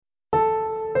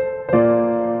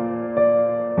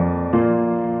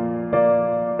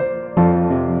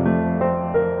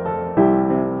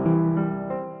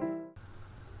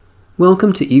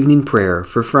Welcome to evening prayer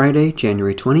for Friday,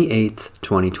 January 28th,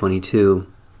 2022.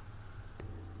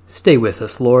 Stay with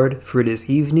us, Lord, for it is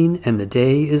evening and the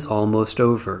day is almost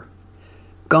over.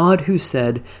 God who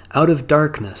said, "Out of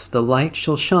darkness the light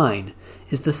shall shine,"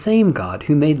 is the same God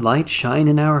who made light shine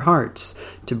in our hearts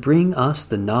to bring us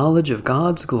the knowledge of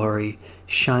God's glory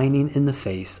shining in the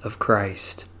face of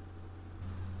Christ.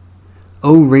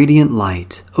 O radiant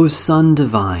light, O Sun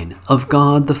divine, of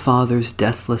God the Father's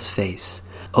deathless face,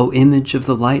 O image of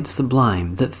the light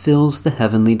sublime that fills the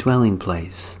heavenly dwelling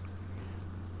place.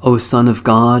 O Son of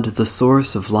God, the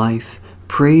source of life,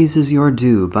 praise is your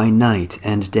due by night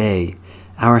and day.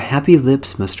 Our happy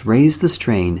lips must raise the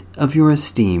strain of your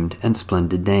esteemed and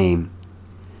splendid name.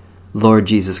 Lord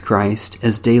Jesus Christ,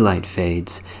 as daylight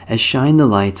fades, as shine the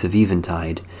lights of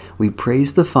eventide, we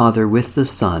praise the Father with the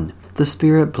Son, the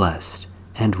Spirit blessed,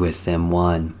 and with them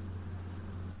one.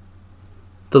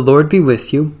 The Lord be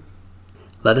with you.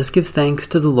 Let us give thanks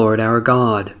to the Lord our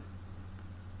God.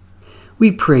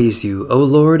 We praise you, O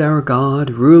Lord our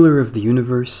God, ruler of the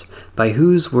universe, by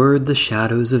whose word the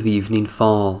shadows of evening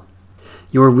fall.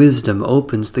 Your wisdom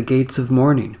opens the gates of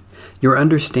morning. Your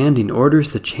understanding orders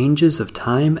the changes of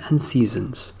time and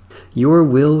seasons. Your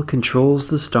will controls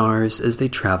the stars as they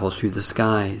travel through the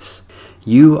skies.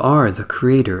 You are the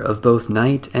creator of both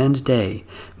night and day,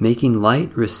 making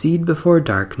light recede before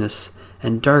darkness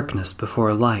and darkness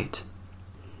before light.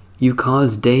 You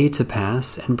cause day to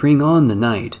pass and bring on the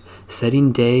night,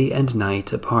 setting day and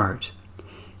night apart.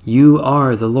 You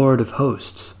are the Lord of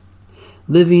hosts.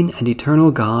 Living and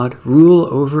eternal God, rule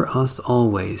over us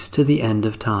always to the end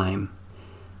of time.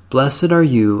 Blessed are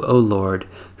you, O Lord,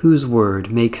 whose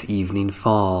word makes evening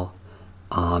fall.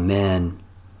 Amen.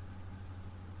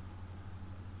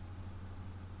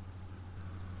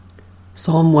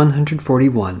 Psalm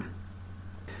 141.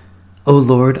 O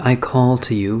Lord, I call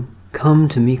to you. Come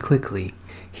to me quickly.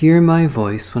 Hear my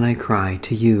voice when I cry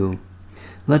to you.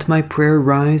 Let my prayer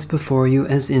rise before you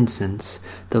as incense,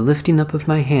 the lifting up of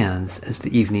my hands as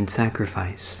the evening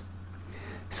sacrifice.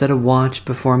 Set a watch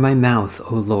before my mouth,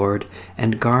 O Lord,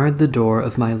 and guard the door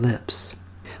of my lips.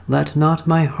 Let not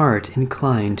my heart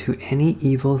incline to any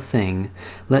evil thing.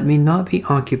 Let me not be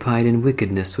occupied in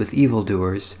wickedness with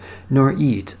evildoers, nor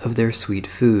eat of their sweet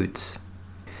foods.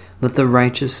 Let the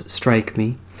righteous strike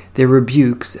me. Their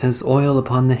rebukes, as oil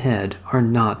upon the head, are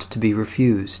not to be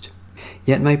refused.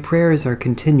 Yet my prayers are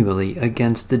continually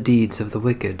against the deeds of the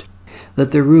wicked.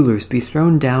 Let their rulers be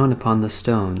thrown down upon the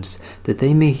stones, that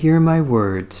they may hear my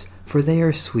words, for they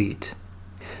are sweet.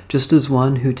 Just as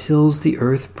one who tills the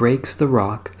earth breaks the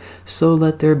rock, so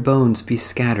let their bones be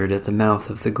scattered at the mouth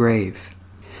of the grave.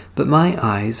 But my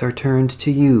eyes are turned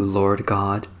to you, Lord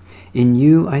God. In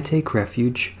you I take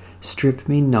refuge. Strip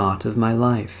me not of my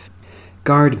life.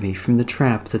 Guard me from the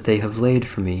trap that they have laid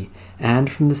for me, and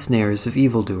from the snares of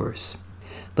evildoers.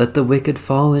 Let the wicked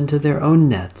fall into their own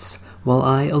nets, while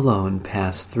I alone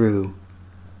pass through.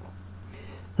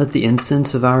 Let the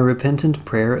incense of our repentant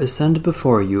prayer ascend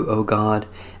before you, O God,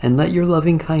 and let your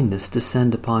loving kindness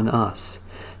descend upon us,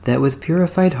 that with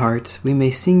purified hearts we may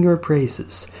sing your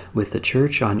praises with the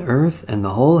church on earth and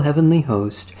the whole heavenly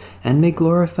host, and may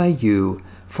glorify you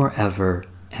forever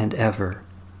and ever.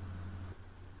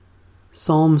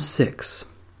 Psalm 6.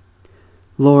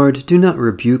 Lord, do not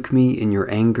rebuke me in your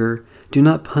anger, do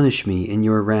not punish me in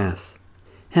your wrath.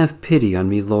 Have pity on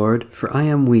me, Lord, for I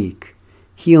am weak.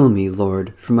 Heal me,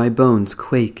 Lord, for my bones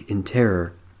quake in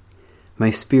terror.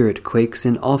 My spirit quakes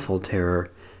in awful terror.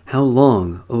 How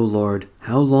long, O Lord,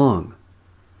 how long?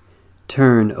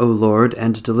 Turn, O Lord,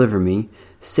 and deliver me.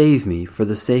 Save me for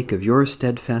the sake of your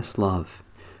steadfast love.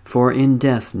 For in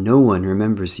death no one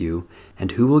remembers you,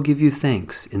 and who will give you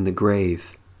thanks in the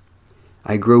grave?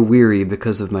 I grow weary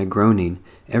because of my groaning.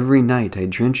 Every night I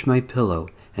drench my pillow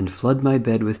and flood my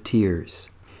bed with tears.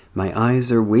 My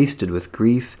eyes are wasted with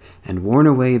grief and worn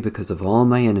away because of all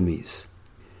my enemies.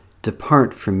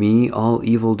 Depart from me, all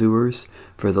evildoers,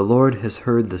 for the Lord has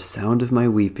heard the sound of my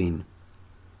weeping.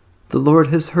 The Lord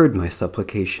has heard my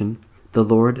supplication. The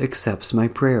Lord accepts my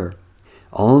prayer.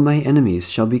 All my enemies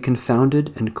shall be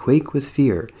confounded and quake with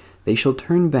fear. They shall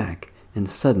turn back and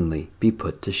suddenly be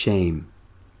put to shame.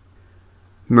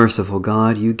 Merciful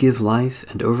God, you give life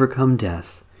and overcome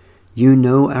death. You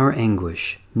know our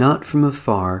anguish, not from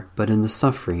afar, but in the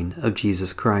suffering of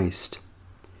Jesus Christ.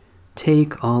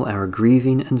 Take all our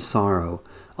grieving and sorrow,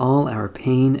 all our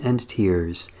pain and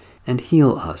tears, and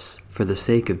heal us for the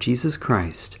sake of Jesus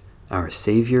Christ, our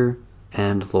Savior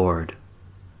and Lord.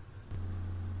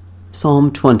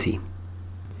 Psalm 20.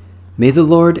 May the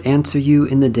Lord answer you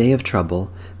in the day of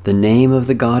trouble. The name of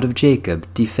the God of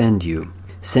Jacob defend you.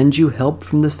 send you help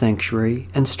from the sanctuary,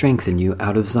 and strengthen you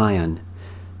out of Zion.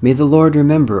 May the Lord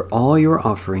remember all your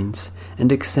offerings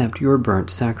and accept your burnt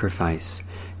sacrifice,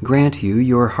 grant you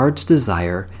your heart's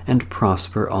desire, and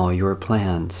prosper all your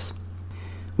plans.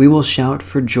 We will shout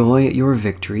for joy at your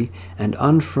victory and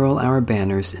unfurl our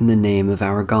banners in the name of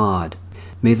our God.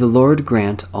 May the Lord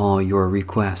grant all your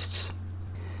requests.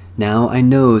 Now I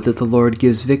know that the Lord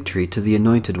gives victory to the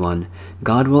Anointed One.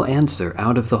 God will answer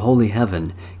out of the holy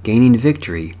heaven, gaining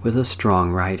victory with a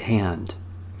strong right hand.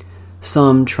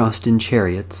 Some trust in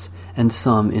chariots, and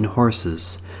some in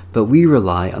horses, but we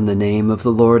rely on the name of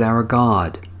the Lord our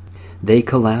God. They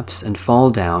collapse and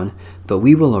fall down, but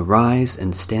we will arise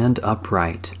and stand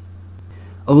upright.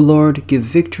 O Lord, give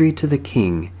victory to the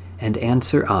King, and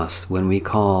answer us when we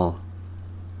call.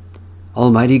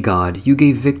 Almighty God, you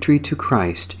gave victory to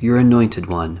Christ, your Anointed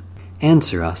One.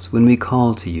 Answer us when we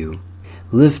call to you.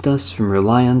 Lift us from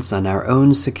reliance on our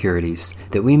own securities,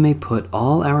 that we may put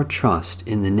all our trust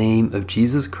in the name of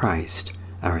Jesus Christ,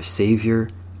 our Savior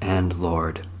and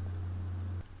Lord.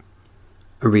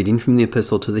 A reading from the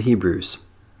Epistle to the Hebrews.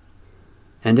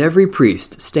 And every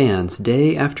priest stands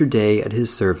day after day at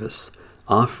his service,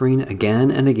 offering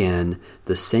again and again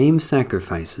the same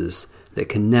sacrifices that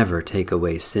can never take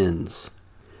away sins.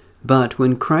 But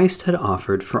when Christ had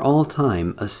offered for all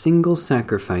time a single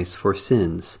sacrifice for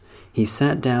sins, he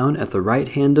sat down at the right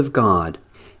hand of God,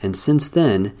 and since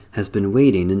then has been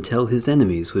waiting until his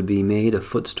enemies would be made a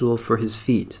footstool for his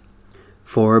feet.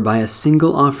 For by a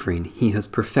single offering he has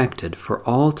perfected for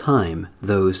all time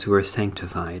those who are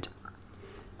sanctified.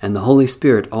 And the Holy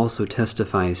Spirit also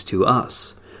testifies to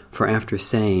us, for after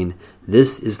saying,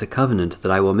 "This is the covenant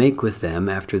that I will make with them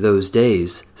after those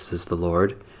days, says the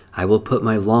Lord, I will put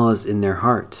my laws in their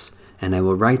hearts, and I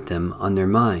will write them on their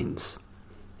minds."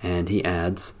 And he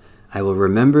adds, "I will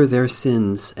remember their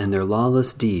sins and their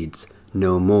lawless deeds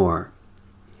no more."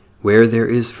 Where there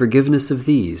is forgiveness of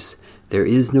these, there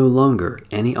is no longer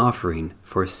any offering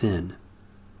for sin.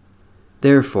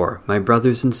 Therefore, my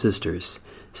brothers and sisters,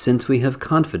 since we have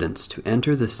confidence to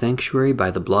enter the sanctuary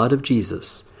by the blood of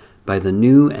Jesus, by the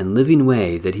new and living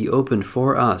way that he opened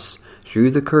for us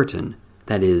through the curtain,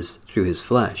 that is, through his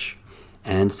flesh,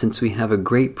 and since we have a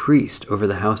great priest over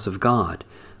the house of God,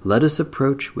 let us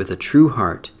approach with a true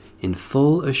heart, in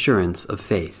full assurance of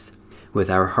faith, with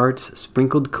our hearts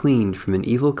sprinkled clean from an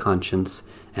evil conscience,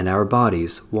 and our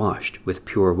bodies washed with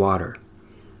pure water.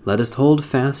 Let us hold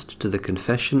fast to the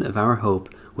confession of our hope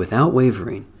without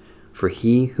wavering, for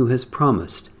he who has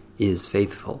promised is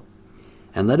faithful.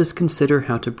 And let us consider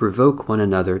how to provoke one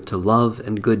another to love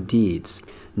and good deeds,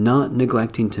 not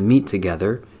neglecting to meet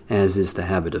together, as is the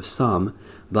habit of some,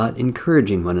 but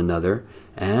encouraging one another,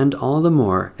 and all the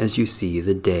more as you see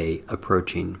the day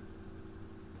approaching.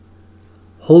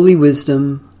 Holy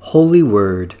Wisdom, Holy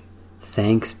Word,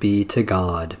 thanks be to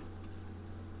God.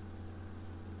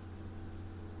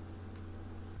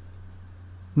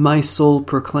 My soul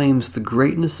proclaims the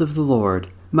greatness of the Lord.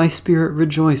 My spirit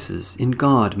rejoices in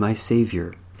God my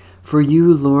Savior. For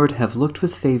you, Lord, have looked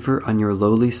with favor on your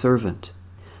lowly servant.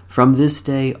 From this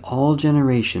day all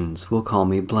generations will call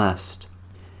me blessed.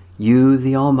 You,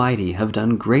 the Almighty, have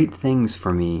done great things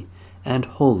for me, and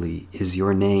holy is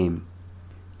your name.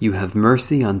 You have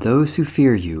mercy on those who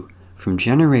fear you, from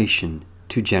generation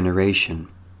to generation.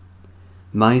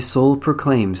 My soul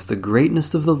proclaims the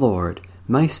greatness of the Lord.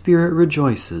 My spirit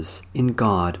rejoices in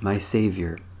God my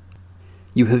Savior.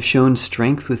 You have shown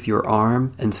strength with your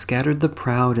arm and scattered the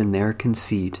proud in their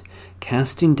conceit,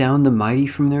 casting down the mighty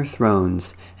from their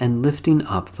thrones and lifting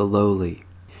up the lowly.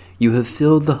 You have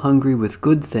filled the hungry with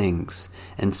good things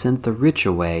and sent the rich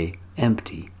away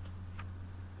empty.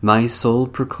 My soul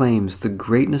proclaims the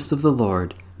greatness of the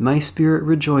Lord. My spirit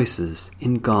rejoices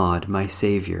in God my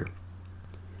Savior.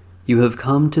 You have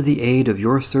come to the aid of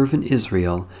your servant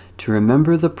Israel to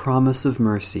remember the promise of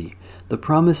mercy, the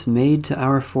promise made to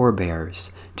our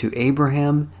forebears, to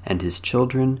Abraham and his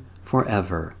children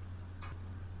forever.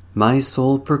 My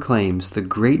soul proclaims the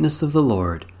greatness of the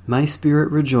Lord. My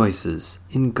spirit rejoices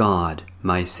in God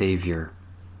my Savior.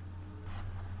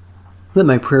 Let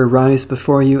my prayer rise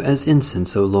before you as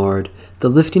incense, O Lord, the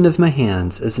lifting of my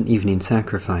hands as an evening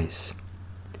sacrifice.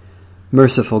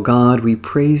 Merciful God, we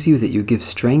praise you that you give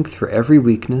strength for every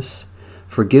weakness,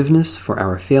 forgiveness for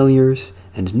our failures,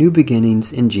 and new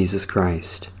beginnings in Jesus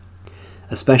Christ.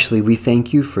 Especially we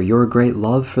thank you for your great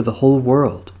love for the whole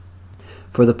world,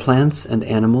 for the plants and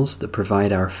animals that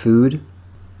provide our food,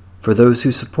 for those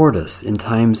who support us in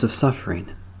times of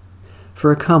suffering,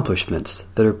 for accomplishments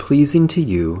that are pleasing to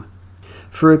you,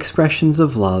 for expressions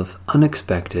of love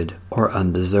unexpected or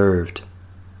undeserved.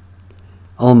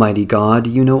 Almighty God,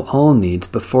 you know all needs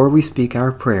before we speak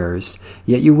our prayers,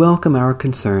 yet you welcome our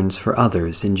concerns for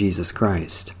others in Jesus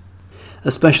Christ.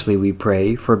 Especially we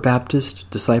pray for Baptist,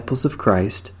 Disciples of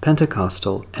Christ,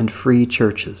 Pentecostal, and free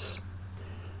churches,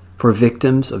 for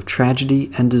victims of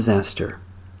tragedy and disaster,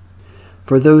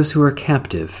 for those who are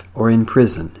captive or in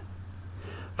prison,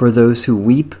 for those who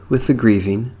weep with the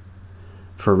grieving,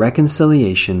 for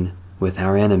reconciliation with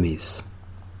our enemies.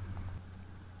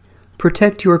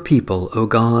 Protect your people, O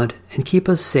God, and keep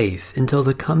us safe until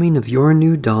the coming of your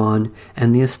new dawn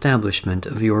and the establishment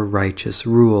of your righteous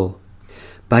rule.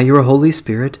 By your Holy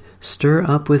Spirit, stir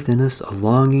up within us a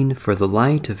longing for the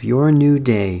light of your new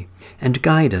day, and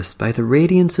guide us by the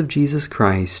radiance of Jesus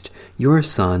Christ, your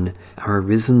Son, our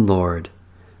risen Lord.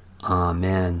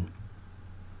 Amen.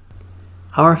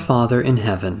 Our Father in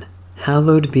heaven,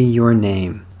 hallowed be your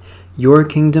name. Your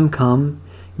kingdom come,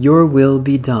 your will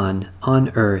be done on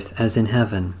earth as in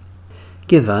heaven.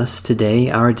 Give us today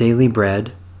our daily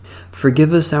bread.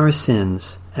 Forgive us our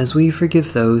sins, as we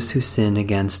forgive those who sin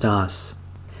against us.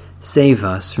 Save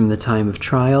us from the time of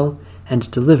trial, and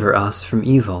deliver us from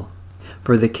evil.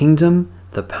 For the kingdom,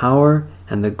 the power,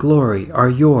 and the glory are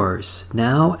yours,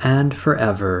 now and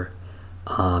forever.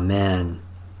 Amen.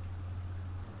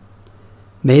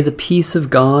 May the peace of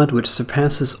God, which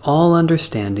surpasses all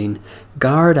understanding,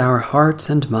 guard our hearts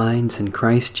and minds in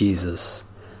Christ Jesus.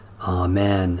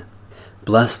 Amen.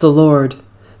 Bless the Lord.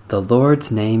 The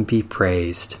Lord's name be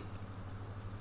praised.